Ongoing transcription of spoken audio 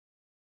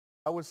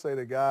I would say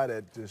the guy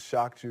that just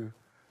shocked you,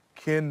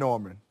 Ken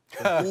Norman.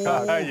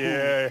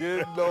 Yeah.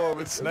 Ken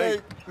Norman.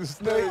 Snake.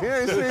 Snake. He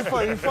ain't seen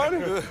funny. Funny?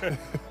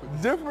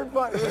 Different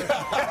funny. He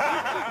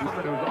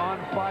was on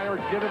fire,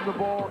 get him the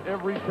ball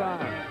every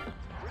time.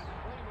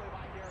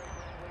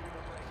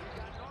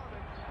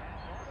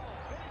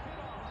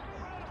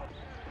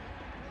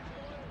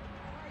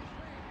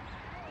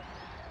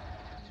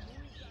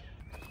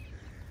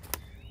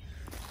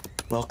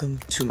 Welcome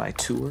to my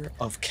tour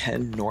of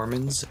Ken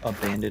Norman's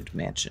abandoned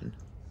mansion.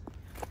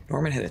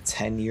 Norman had a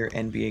 10-year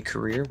NBA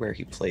career where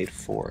he played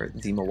for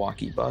the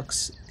Milwaukee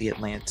Bucks, the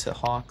Atlanta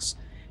Hawks,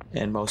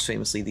 and most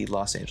famously the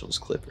Los Angeles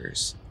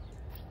Clippers.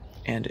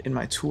 And in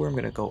my tour, I'm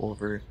going to go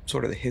over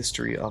sort of the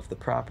history of the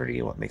property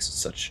and what makes it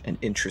such an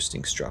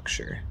interesting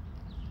structure.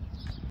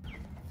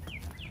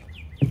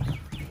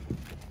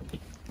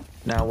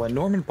 Now, when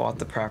Norman bought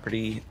the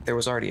property, there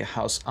was already a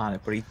house on it,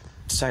 but he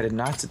decided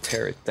not to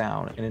tear it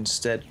down and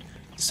instead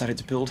decided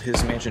to build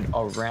his mansion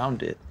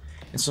around it.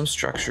 And some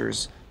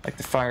structures, like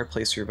the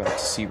fireplace you're about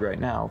to see right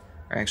now,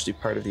 are actually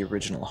part of the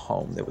original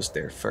home that was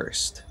there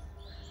first.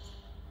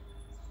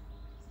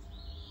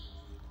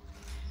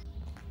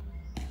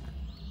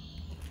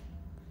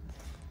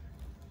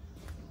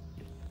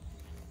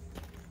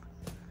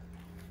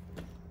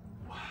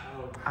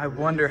 Wow. I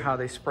wonder how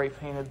they spray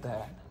painted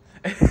that.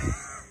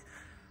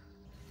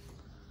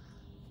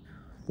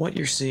 What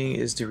you're seeing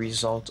is the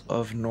result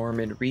of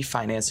Norman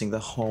refinancing the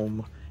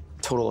home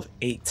a total of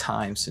 8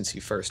 times since he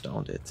first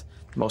owned it,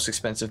 the most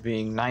expensive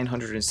being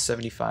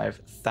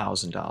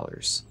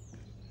 $975,000.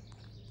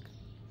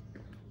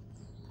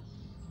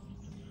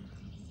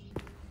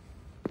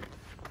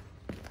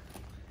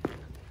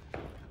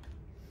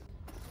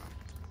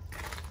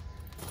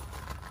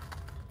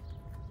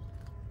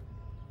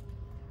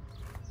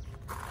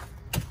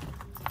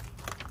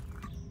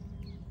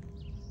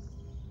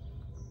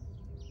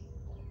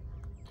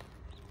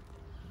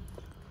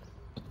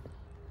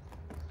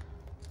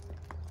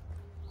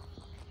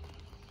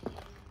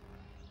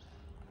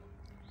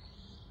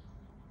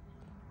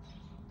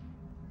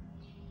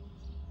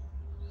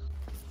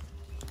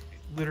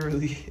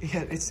 Literally,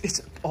 yeah,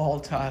 it's all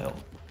tile.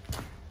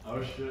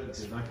 Oh shit,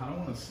 dude, I kind of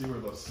want to see where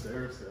those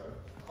stairs go.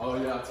 Oh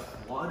yeah, it's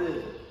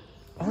flooded.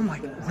 Oh my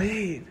god,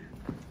 wait. Dude,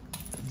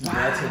 wow.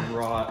 That's a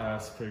raw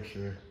ass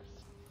picture.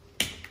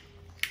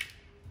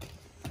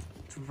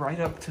 It's right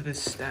up to this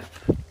step.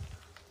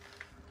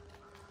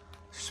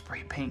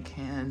 Spray paint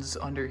cans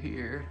under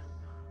here.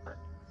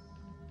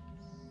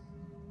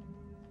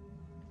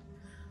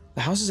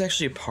 The house is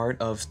actually a part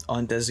of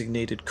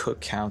undesignated Cook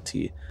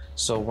County,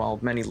 so while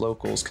many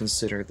locals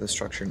consider the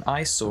structure an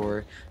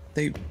eyesore,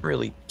 they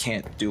really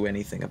can't do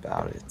anything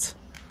about it.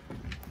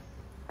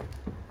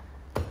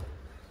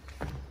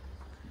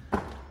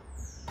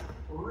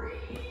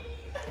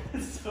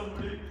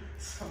 Somebody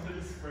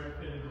spray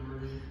painted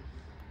Reed.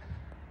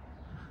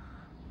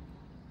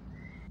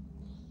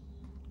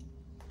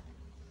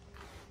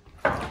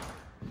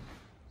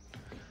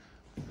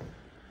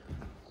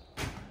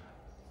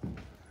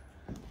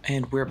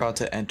 And we're about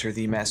to enter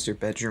the master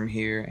bedroom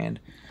here, and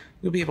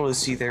you'll be able to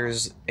see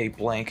there's a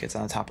blanket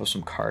on top of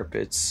some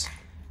carpets.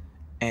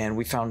 And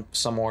we found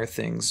some more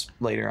things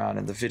later on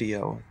in the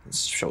video.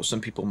 This shows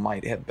some people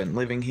might have been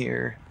living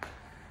here.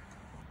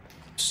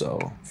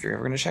 So if you're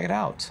ever gonna check it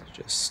out,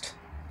 just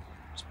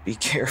be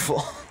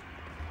careful.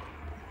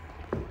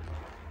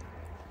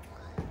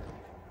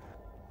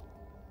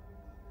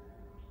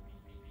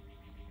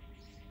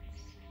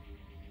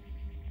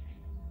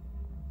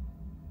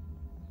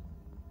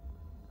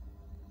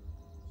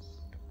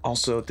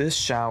 Also, this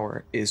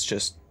shower is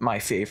just my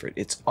favorite.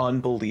 It's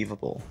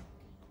unbelievable.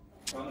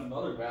 Found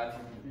another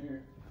bathroom in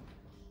here.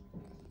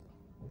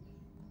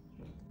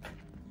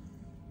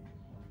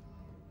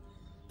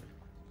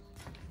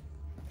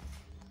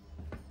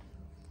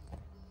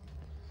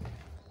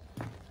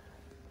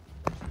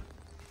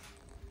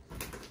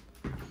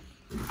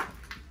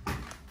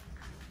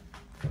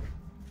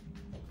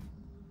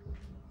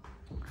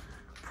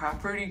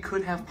 Property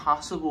could have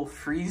possible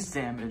freeze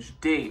damage.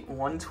 Date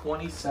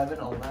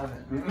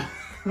 1/27/11.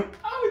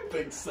 I would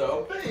think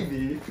so,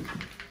 maybe.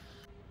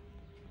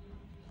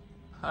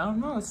 I don't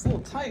know, it's a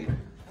little tight.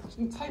 It's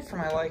a little tight for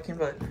my liking,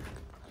 but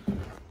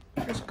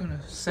I'm just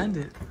gonna send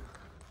it.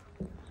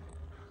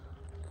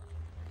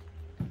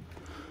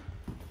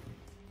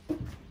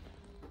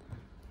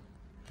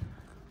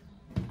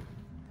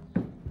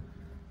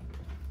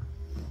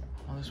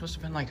 Oh, this must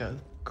have been like a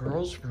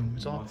girl's room.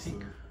 It's all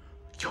pink.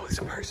 Yo, there's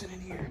a person in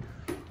here.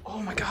 Oh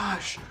my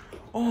gosh.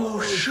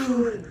 Oh,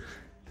 shoot.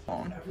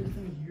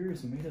 Everything here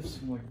is made of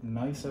some like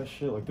nice ass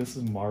shit. Like this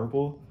is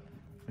marble.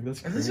 Like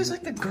that's and this is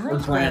like the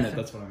girl's granite.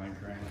 That's what I meant,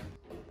 granite.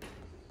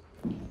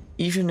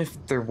 Even if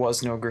there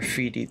was no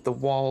graffiti, the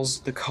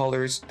walls, the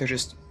colors, they're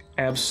just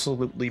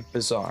absolutely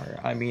bizarre.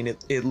 I mean,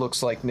 it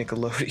looks like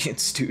Nickelodeon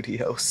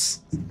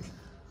Studios.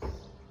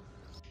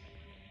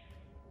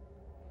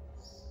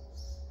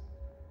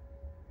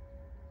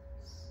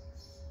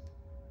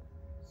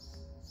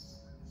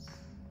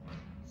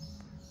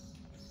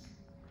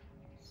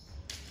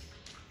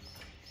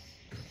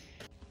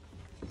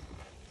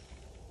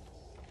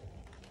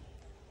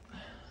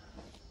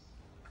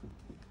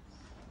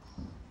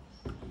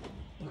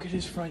 at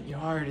his front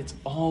yard. It's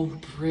all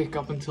brick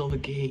up until the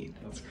gate.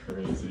 That's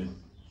crazy.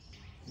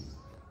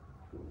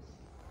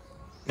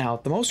 Now,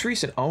 the most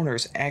recent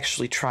owners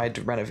actually tried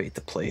to renovate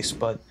the place,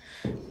 but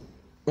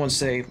once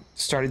they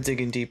started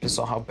digging deep and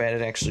saw how bad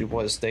it actually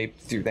was, they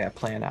threw that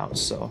plan out.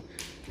 So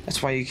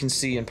that's why you can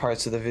see in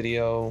parts of the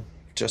video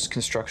just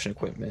construction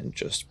equipment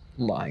just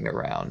lying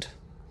around.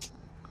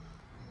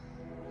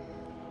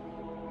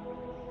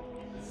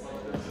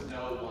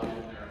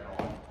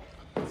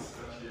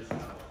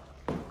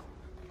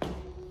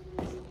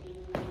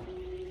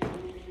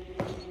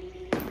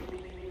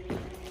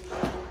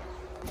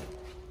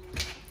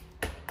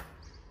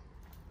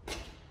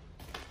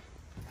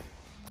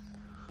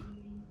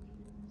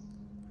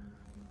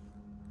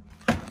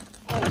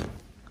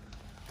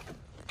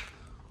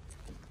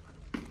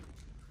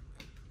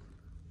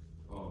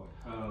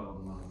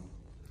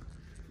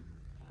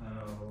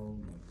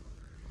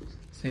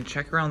 So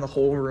check around the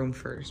whole room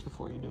first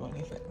before you do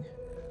anything.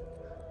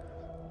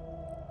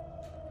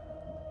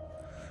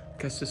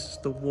 Guess this is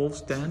the wolf's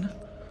den.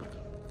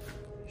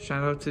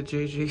 Shout out to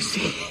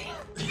JJC.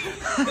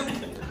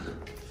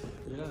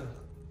 Yeah,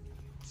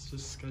 it's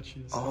just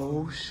sketchy as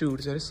Oh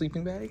shoot, is that a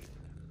sleeping bag?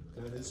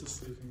 That is a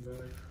sleeping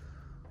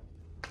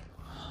bag.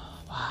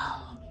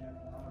 Wow.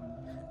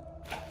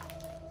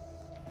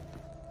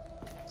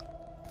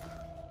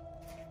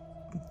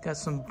 Got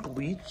some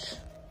bleach.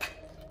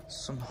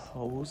 Some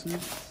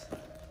hoses,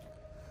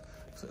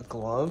 a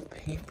glove,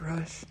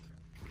 paintbrush.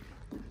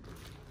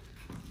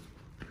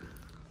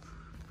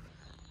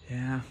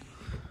 Yeah.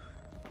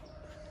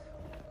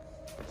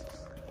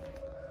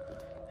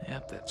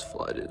 Yep, that's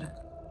flooded.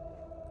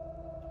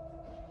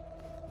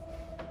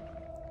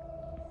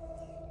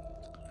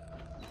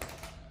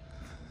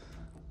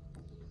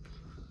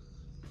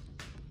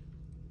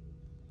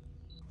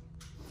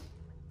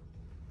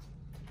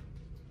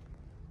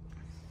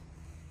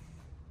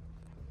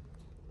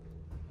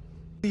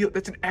 Yo,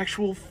 that's an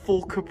actual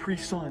full Capri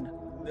Sun.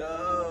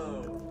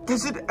 No.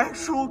 That's an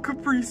actual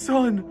Capri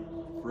Sun.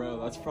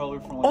 Bro, that's probably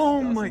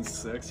from like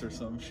 2006 or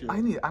some shit.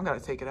 I'm gonna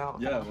take it out.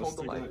 Yeah, hold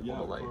the light. Yeah,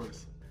 hold the light. Of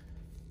course.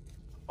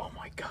 Oh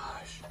my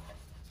gosh.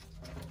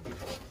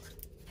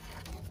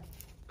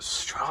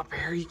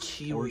 Strawberry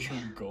kiwi.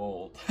 Orchard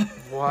Gold.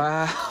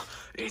 Wow.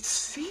 It's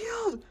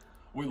sealed.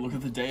 Wait, look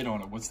at the date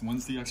on it.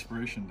 When's the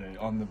expiration date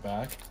on the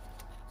back?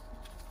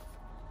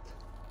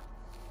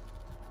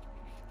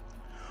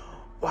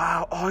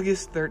 Wow,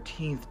 August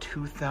 13th,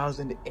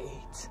 2008.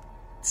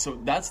 So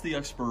that's the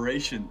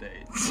expiration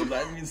date. So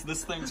that means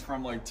this thing's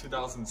from like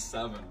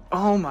 2007.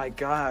 Oh my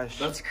gosh.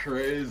 That's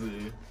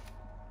crazy.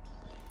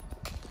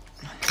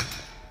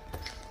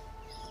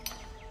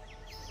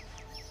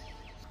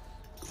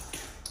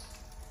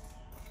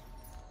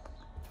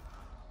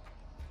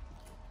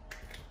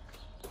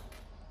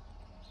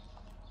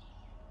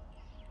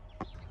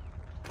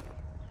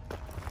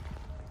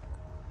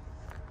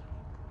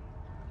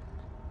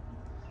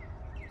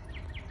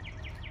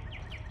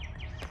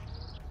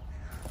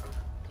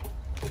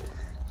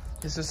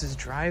 This is his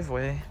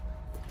driveway.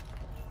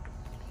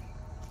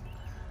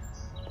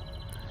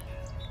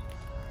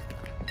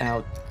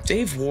 Now,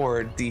 Dave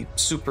Ward, the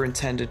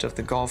superintendent of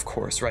the golf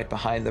course right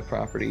behind the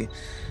property,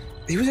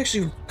 he was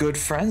actually good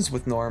friends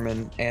with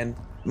Norman and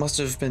must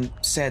have been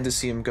sad to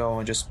see him go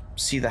and just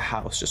see the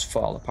house just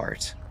fall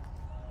apart.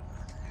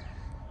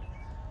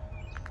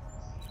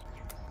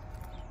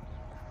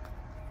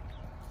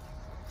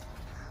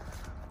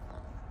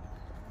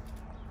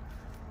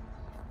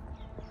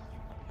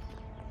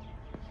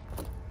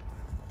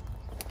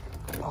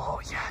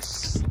 Oh,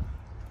 yes.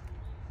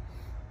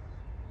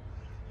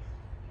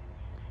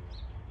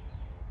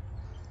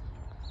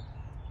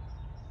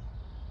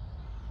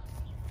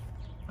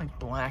 Like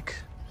black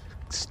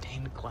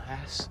stained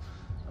glass.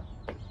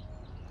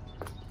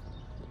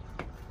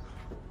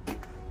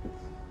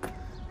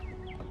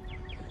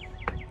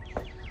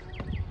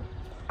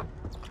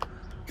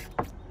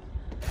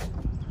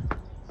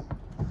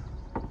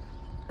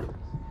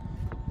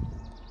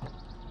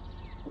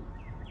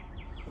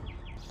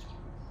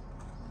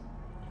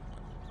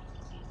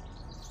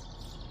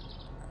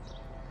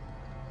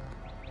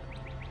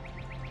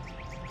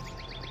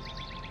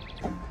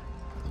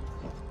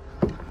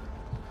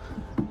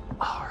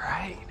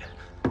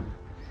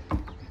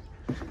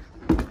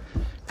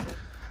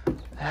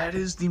 That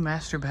is the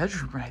master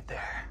bedroom right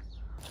there.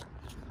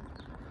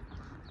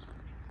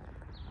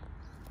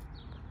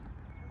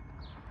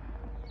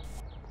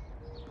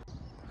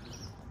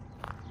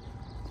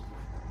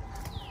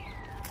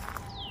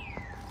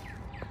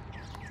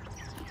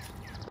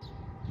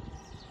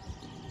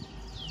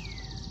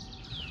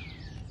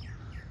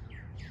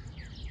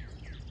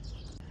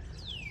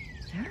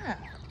 Yeah.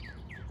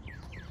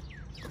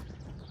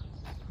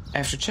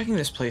 After checking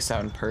this place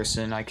out in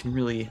person, I can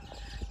really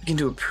begin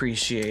to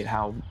appreciate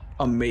how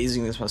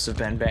amazing this must have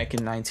been back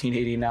in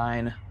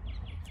 1989.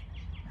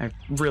 I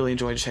really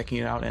enjoyed checking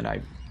it out, and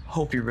I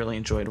hope you really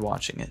enjoyed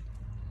watching it.